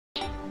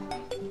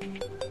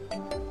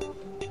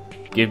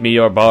Give me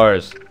your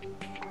bars.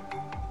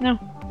 No.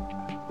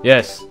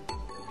 Yes.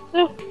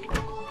 No.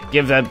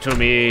 Give them to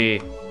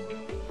me.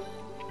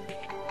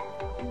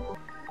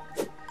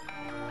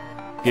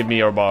 Give me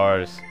your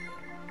bars.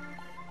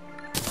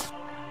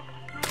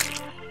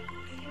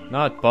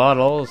 Not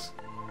bottles.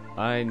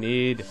 I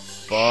need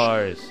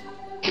bars.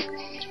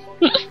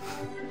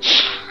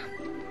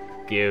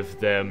 Give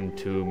them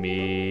to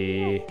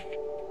me.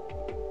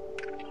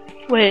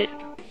 Wait.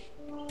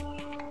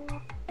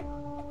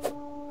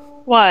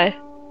 Why?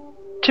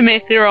 To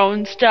make your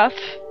own stuff?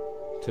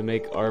 To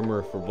make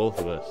armor for both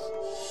of us.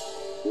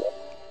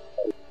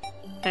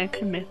 I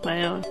can make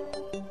my own.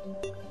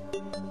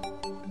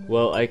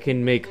 Well, I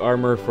can make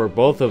armor for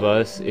both of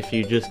us if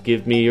you just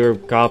give me your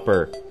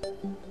copper.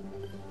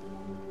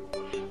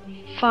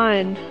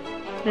 Fine.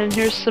 And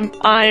here's some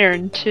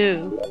iron,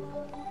 too.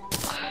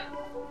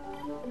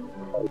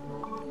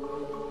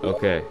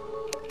 Okay.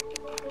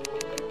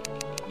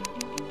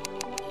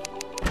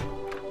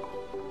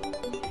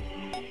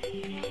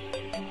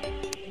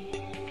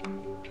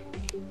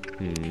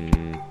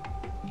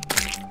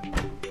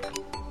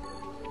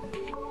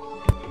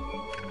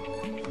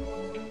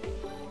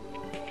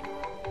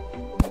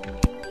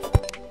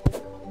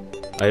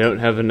 I don't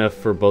have enough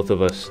for both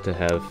of us to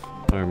have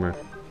armor.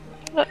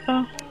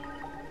 Uh-oh.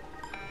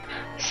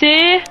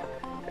 See?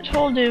 I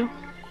told you.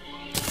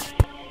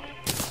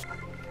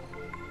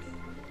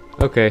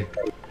 Okay.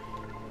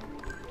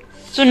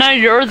 So now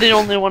you're the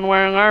only one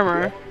wearing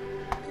armor.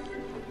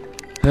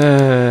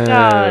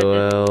 God.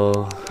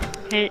 Well...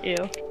 I hate you.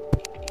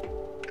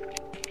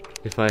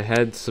 If I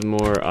had some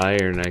more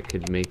iron, I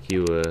could make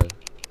you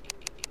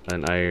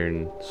an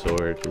iron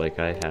sword like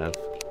I have.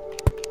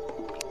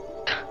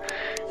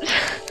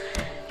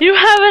 You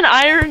have an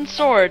iron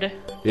sword.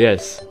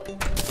 Yes.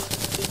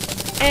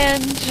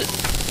 And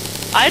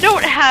I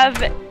don't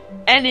have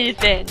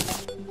anything.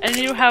 And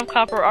you have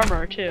copper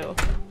armor too.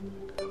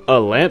 A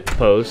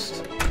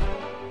lamppost?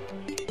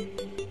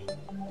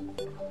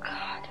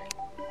 God.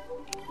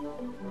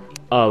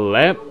 A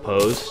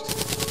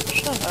lamppost?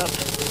 Shut up.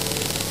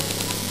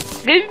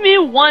 Give me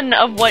one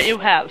of what you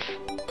have,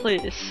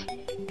 please.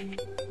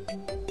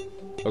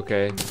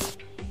 Okay.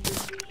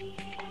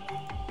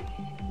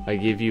 I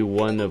give you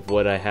one of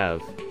what I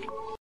have.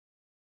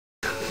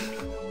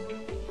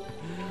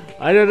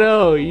 I don't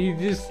know, you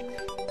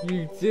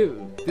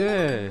do.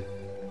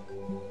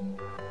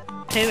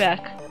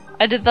 Payback.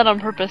 I did that on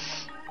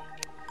purpose.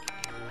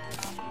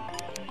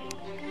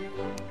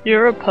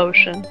 You're a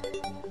potion.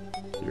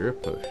 You're a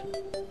potion.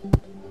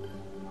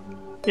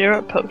 You're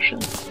a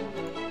potion.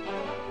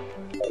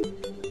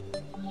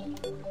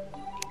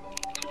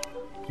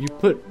 You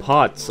put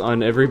pots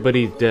on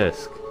everybody's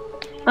desk.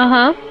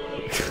 Uh-huh.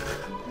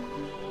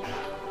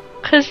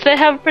 Because they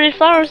have pretty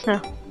flowers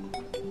now.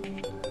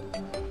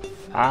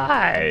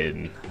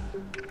 Fine.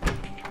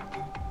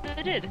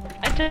 I did.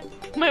 I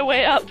took my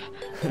way up.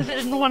 Because I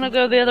didn't want to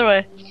go the other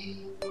way.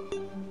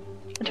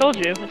 I told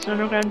you, it's an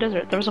underground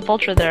desert. There was a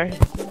vulture there.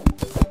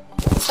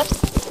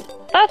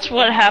 That's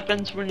what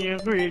happens when you're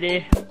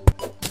greedy.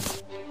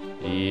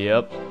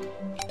 Yep.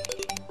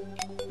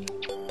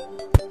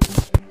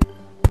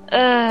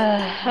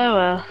 Oh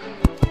well.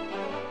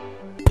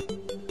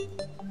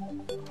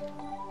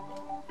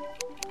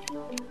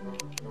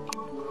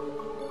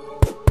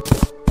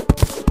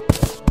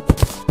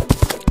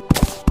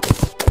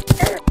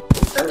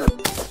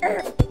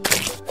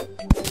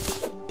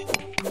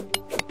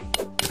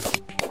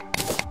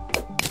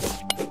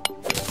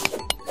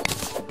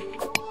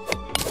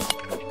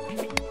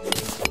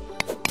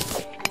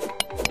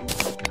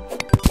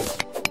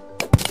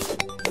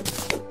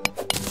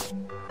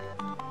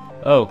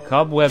 Oh,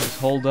 cobwebs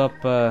hold up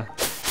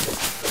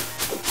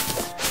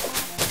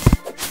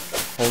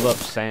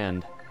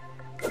sand.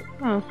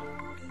 Oh.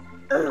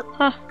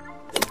 Huh.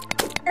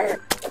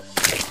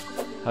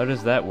 How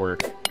does that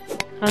work?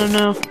 I don't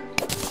know.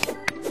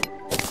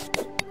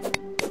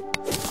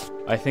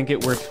 I think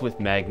it works with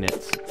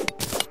magnets.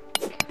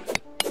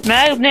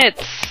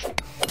 Magnets!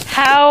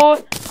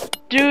 How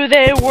do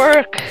they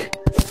work?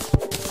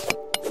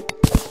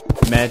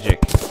 Magic.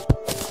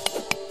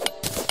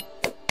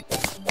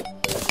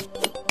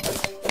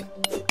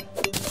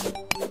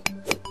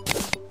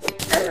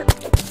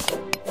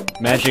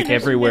 Magic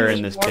everywhere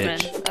in this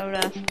bitch. I would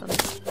ask them.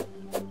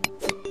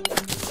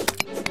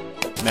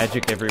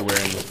 Magic everywhere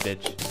in this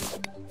bitch.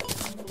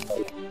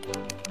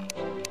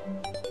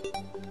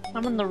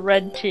 I'm on the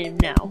red team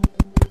now.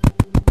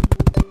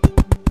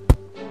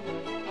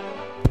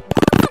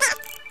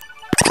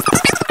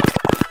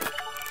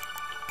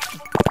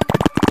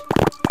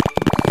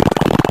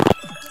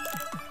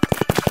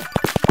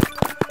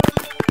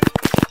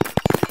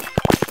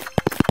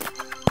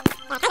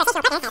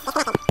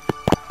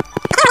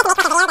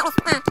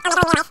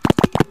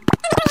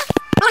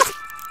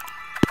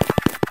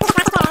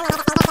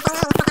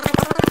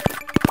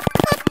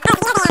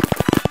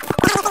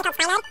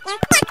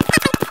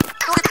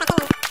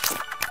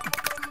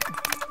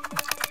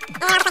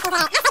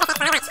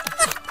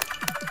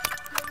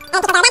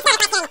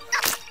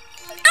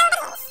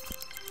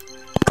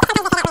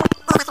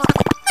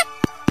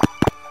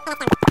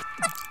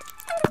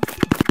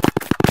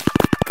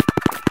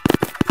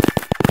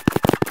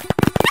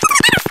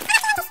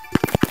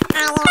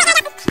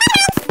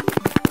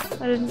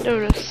 I didn't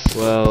notice.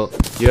 Well,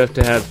 you have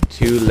to have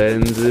 2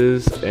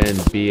 lenses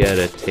and be at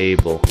a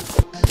table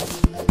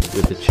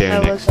with a chair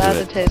I next was at to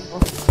a it.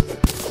 table.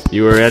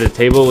 You were at a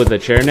table with a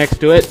chair next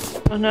to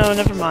it? Oh no,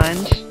 never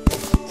mind.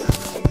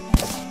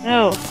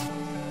 No.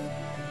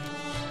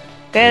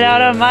 Get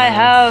out of my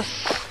house!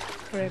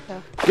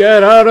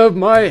 Get out of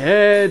my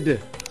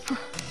head!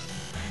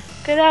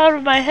 Get out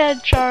of my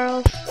head,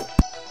 Charles.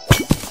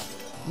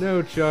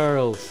 No,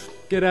 Charles.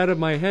 Get out of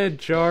my head,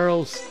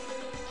 Charles.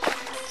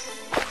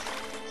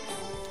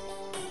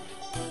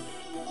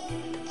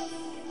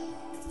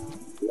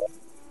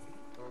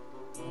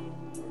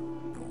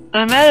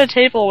 I'm at a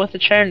table with a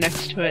chair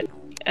next to it,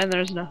 and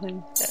there's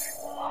nothing there.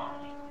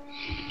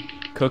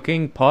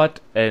 Cooking pot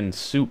and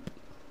soup.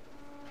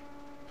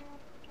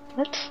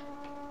 What?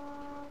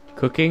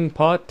 Cooking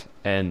pot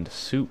and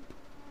soup.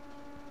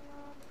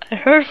 I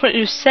heard what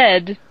you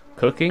said.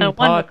 Cooking I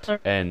pot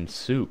wonder- and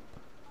soup.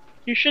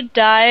 You should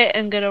die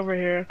and get over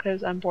here,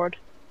 because I'm bored.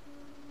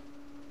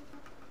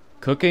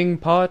 Cooking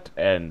pot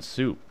and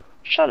soup.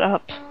 Shut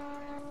up.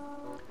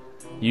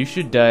 You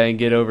should die and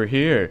get over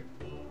here.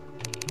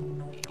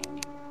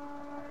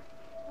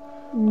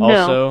 No.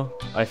 Also,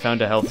 I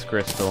found a health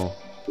crystal,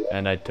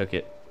 and I took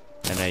it,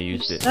 and I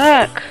used it.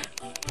 Suck.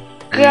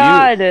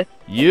 God.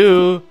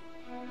 You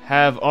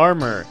have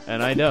armor,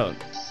 and I don't.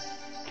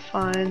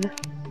 Fine.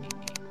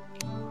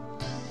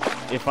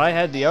 If I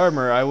had the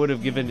armor, I would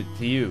have given it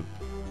to you.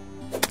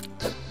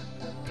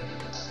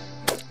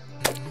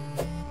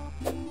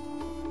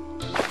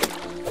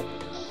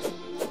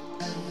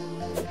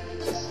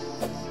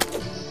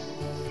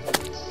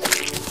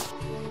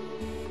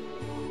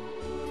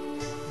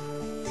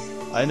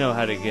 I know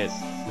how to get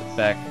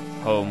back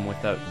home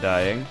without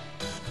dying.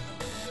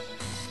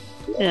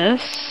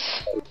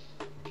 Yes.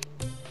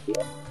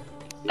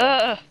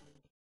 Oh,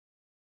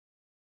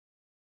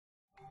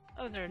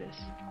 there it is.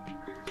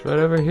 Right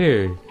over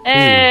here.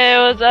 Hey,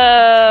 what's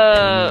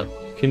up?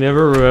 Can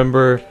never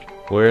remember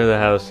where the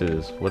house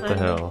is. What the I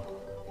know. hell?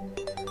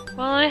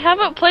 Well, I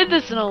haven't played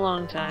this in a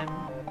long time.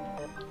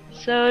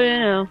 So, you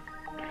know.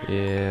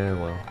 Yeah,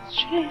 well.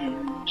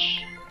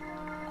 Change.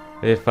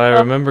 If I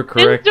Well, remember didn't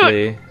do it-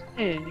 correctly,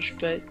 Change,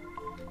 but...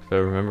 if I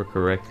remember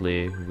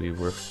correctly, we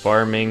were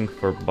farming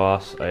for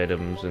boss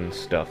items and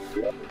stuff.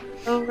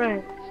 Oh,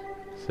 right.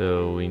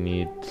 So we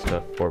need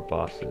stuff for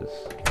bosses.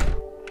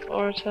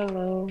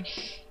 Ortolos.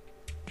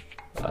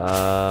 Do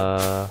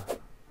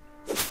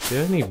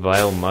you have any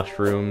vile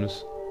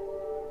mushrooms?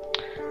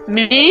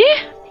 Me?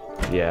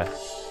 Yeah.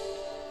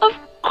 Of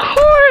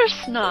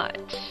course not!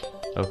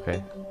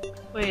 Okay.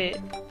 Wait.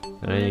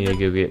 Then I need to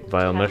go get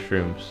vile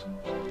mushrooms.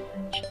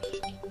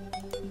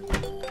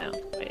 No,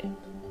 wait.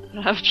 I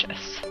don't have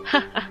chests.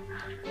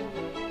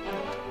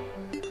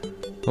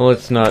 Well,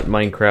 it's not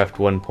Minecraft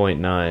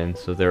 1.9,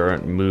 so there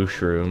aren't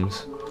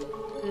mushrooms.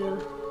 Yeah.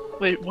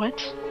 Wait, what?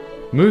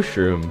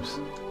 Mushrooms!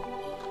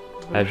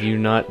 Have you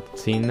not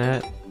seen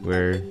that?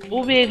 Where...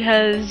 Well,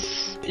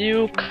 because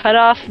you cut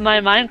off my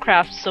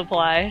Minecraft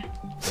supply.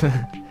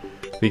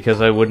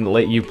 because I wouldn't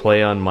let you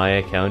play on my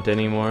account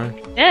anymore?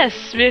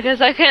 Yes,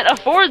 because I can't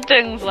afford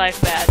things like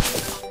that.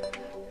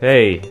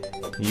 Hey,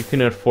 you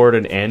can afford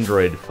an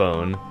Android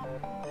phone.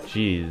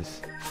 Jeez.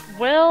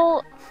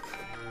 Well,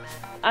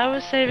 I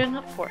was saving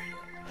up for it.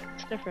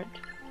 It's different.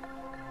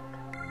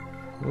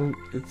 Well,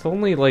 it's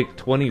only like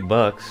 20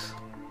 bucks.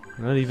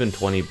 Not even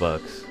 20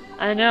 bucks.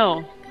 I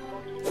know.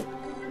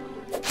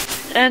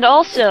 And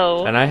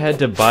also, And I had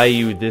to buy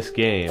you this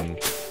game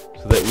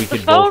so that we the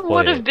could both phone play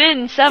would have it.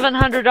 been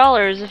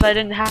 $700 if I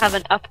didn't have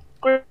an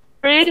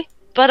upgrade,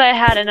 but I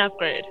had an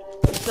upgrade.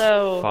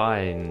 So,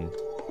 Fine.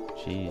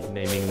 Jeez,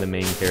 naming the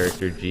main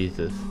character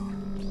Jesus.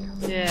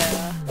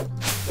 yeah.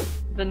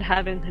 Then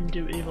having him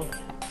do evil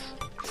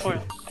things.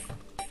 Or,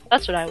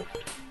 that's what I would.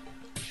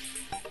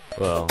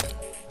 Well,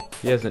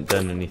 he hasn't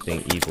done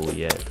anything evil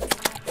yet.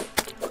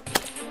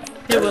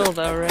 He will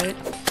though, right?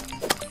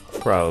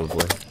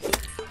 Probably.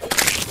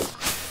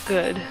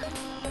 Good.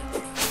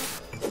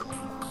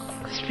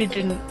 Because if he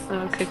didn't,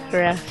 I would kick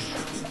her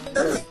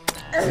ass.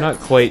 I'm not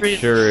quite Read-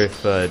 sure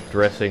if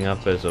dressing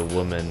up as a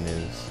woman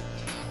is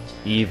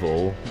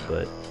evil,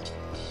 but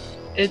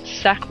It's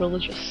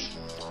sacrilegious.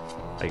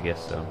 I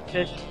guess so.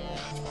 Good.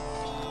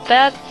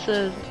 That's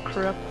a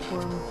corrupt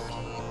form.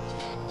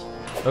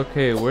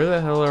 Okay, where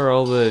the hell are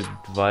all the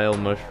vile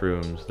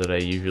mushrooms that I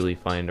usually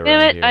find around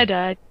Damn it, here? I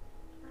died.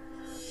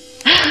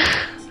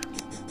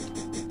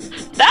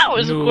 That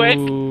was No. quick!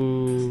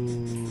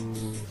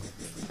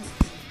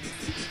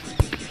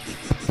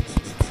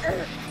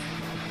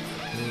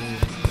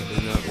 I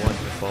do not want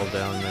to fall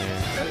down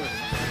there.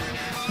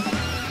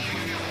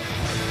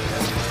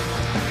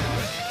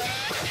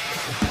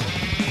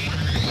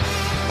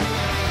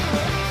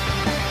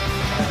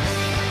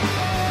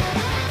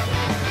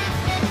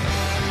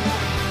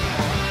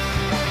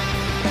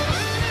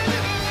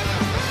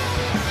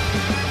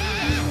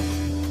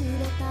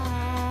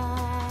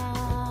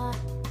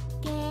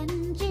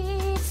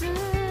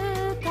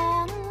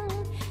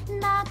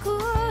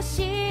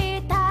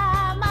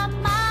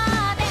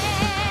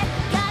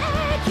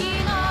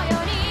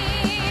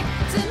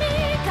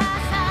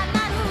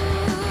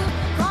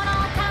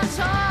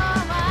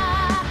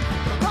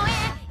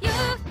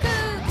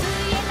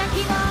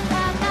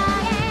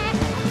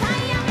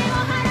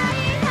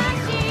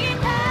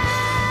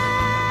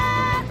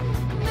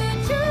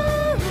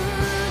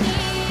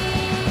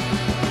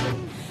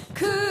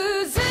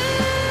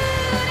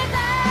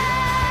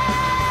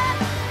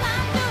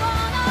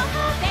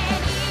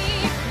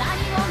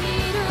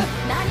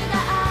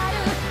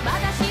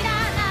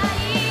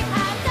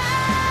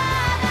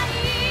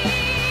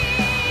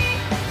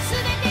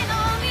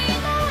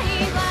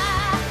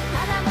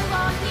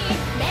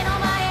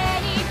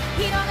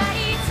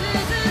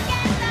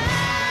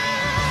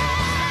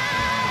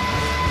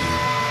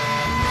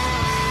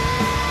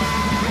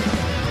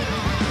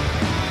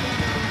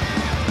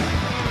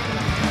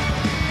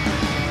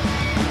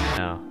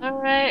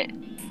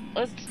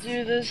 let's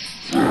do this.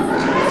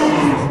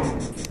 Oh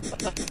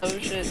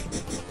shit.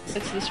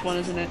 It's this one,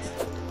 isn't it?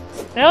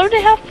 I already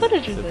have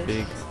footage of this.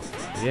 Big...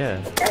 Yeah.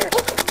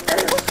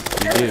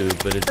 You do,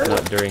 but it's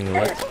not during the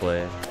Let's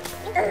Play.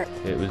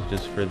 It was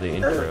just for the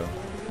intro.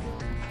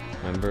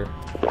 Remember?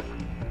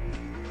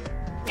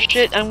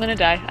 Shit, I'm gonna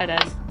die. I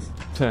died.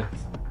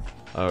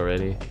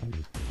 Already?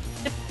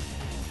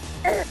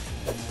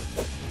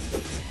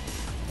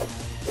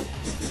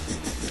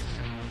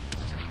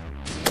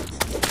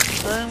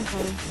 I'm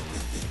coming.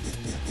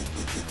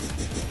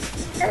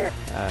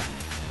 Ah.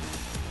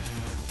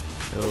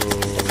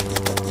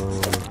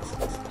 Oh.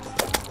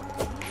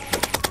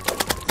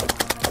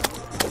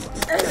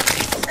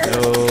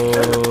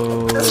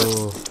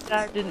 No.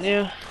 Died, didn't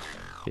you?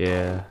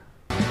 Yeah.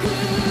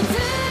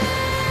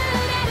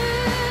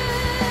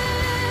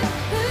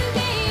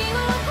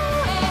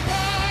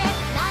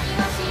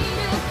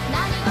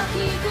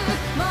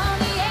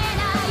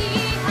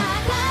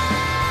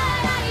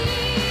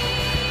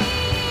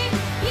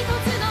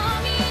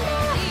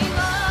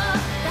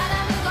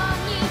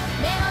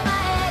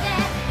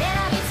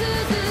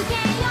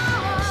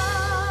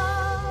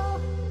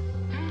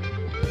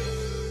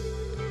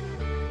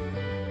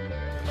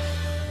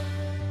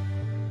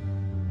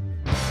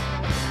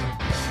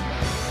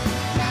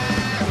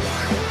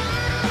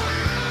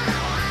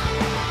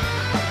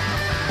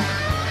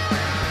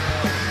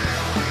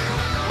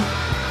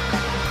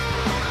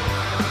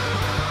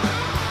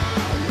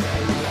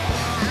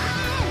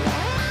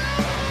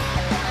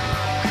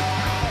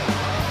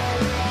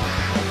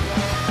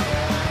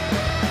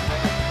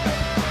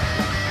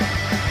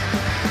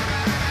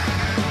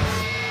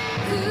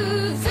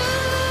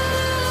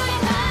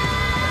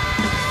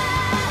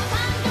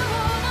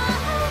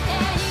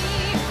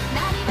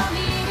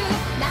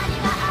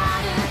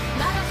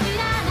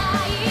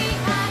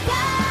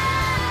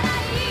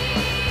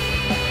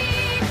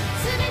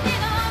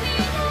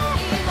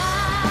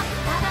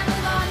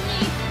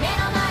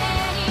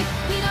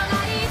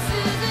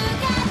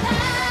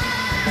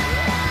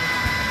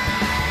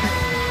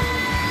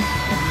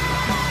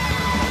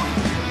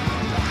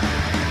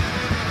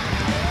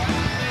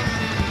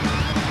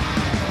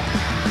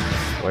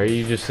 Why are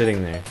you just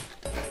sitting there?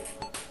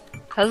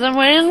 Cause I'm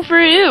waiting for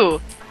you.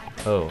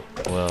 Oh,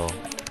 well.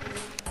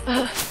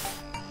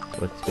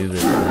 Let's do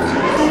this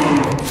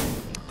then.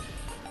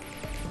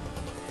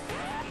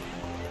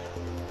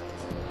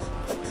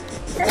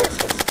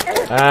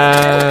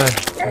 Ah,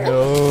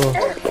 no.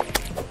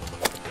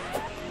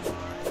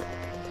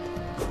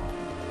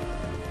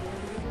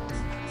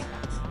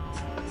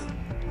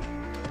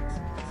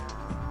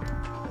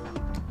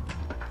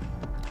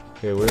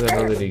 Okay, where the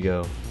hell did he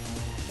go?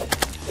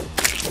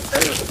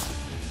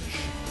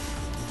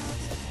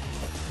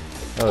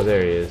 Oh,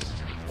 there he is.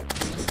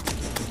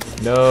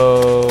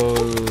 No!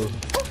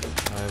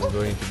 I'm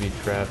going to be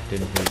trapped in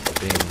his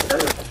thing.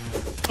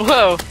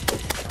 Whoa.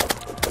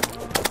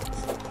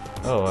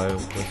 Oh, I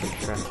wasn't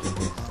trapped in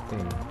his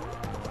thing.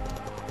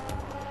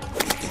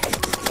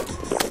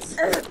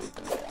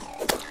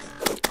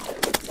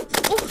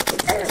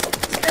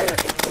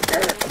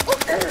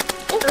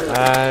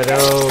 I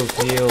don't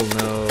heal.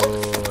 No,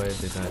 I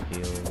did not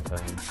heal in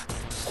time.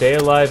 Stay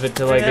alive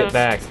until I get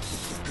back.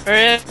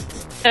 Hurry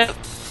up.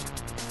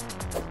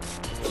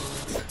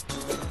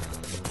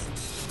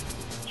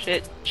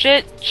 Shit,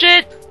 shit,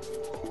 shit!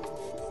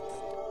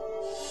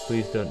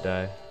 Please don't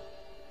die.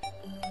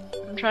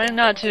 I'm trying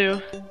not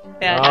to.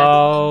 Yeah,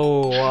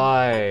 Oh,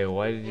 why?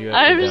 Why did you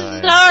have to die?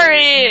 I'm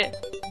sorry!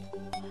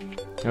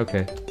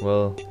 Okay,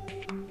 well,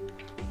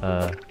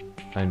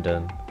 I'm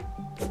done.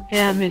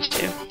 Yeah, me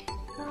too.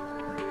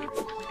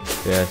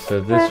 Yeah, so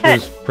this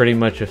was pretty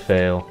much a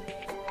fail.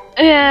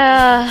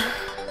 Yeah.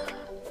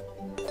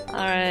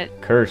 Alright,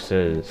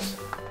 Curses.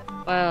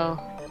 well,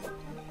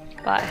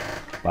 bye.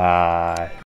 Bye.